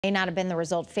May not have been the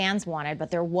result fans wanted, but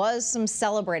there was some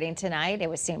celebrating tonight. It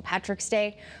was St. Patrick's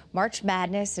Day, March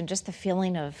Madness, and just the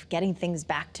feeling of getting things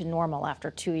back to normal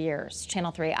after 2 years. Channel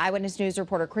 3 Eyewitness News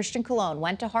reporter Christian Colon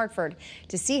went to Hartford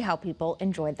to see how people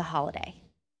enjoyed the holiday.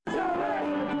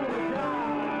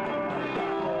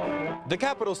 The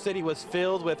capital city was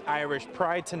filled with Irish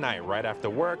pride tonight. Right after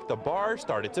work, the bar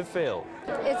started to fill.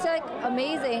 It's like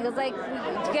amazing. It's like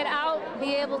to get out,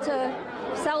 be able to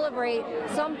celebrate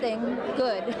something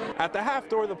good. At the half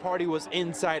door, the party was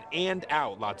inside and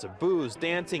out. Lots of booze,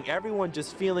 dancing, everyone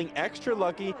just feeling extra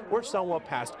lucky we're somewhat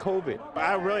past COVID.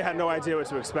 I really had no idea what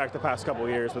to expect the past couple of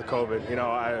years with COVID. You know,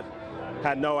 I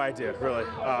had no idea, really.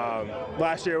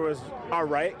 Last year was all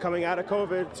right coming out of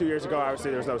COVID. 2 years ago,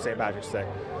 obviously, there was no St. Patrick's Day.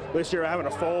 This year, we're having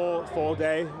a full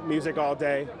day, music all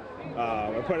day.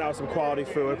 We're putting out some quality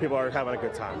food. People are having a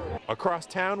good time. Across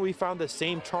town, we found the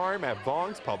same charm at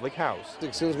Vong's Public House.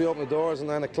 As soon as we open the doors at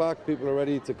 9 o'clock, people are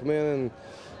ready to come in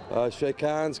and shake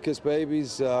hands, kiss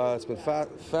babies. It's been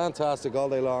fantastic all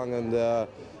day long, and the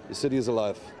city is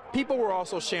alive. People were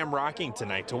also shamrocking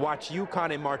tonight to watch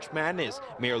UConn in March Madness.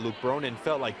 Mayor Luke Bronin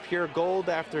felt like pure gold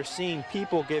after seeing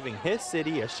people giving his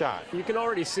city a shot. You can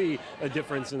already see a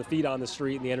difference in the feet on the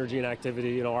street and the energy and activity.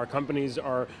 You know, our companies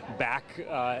are back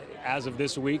as of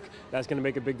this week. That's going to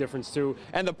make a big difference too.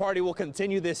 And the party will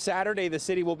continue this Saturday. The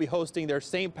city will be hosting their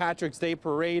St. Patrick's Day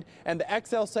parade, and the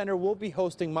XL Center will be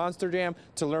hosting Monster Jam.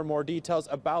 To learn more details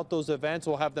about those events,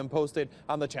 we'll have them posted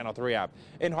on the Channel 3 app.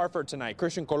 In Hartford tonight,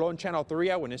 Christian Colon, Channel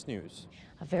 3 Eyewitness News.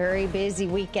 A very busy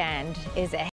weekend is ahead.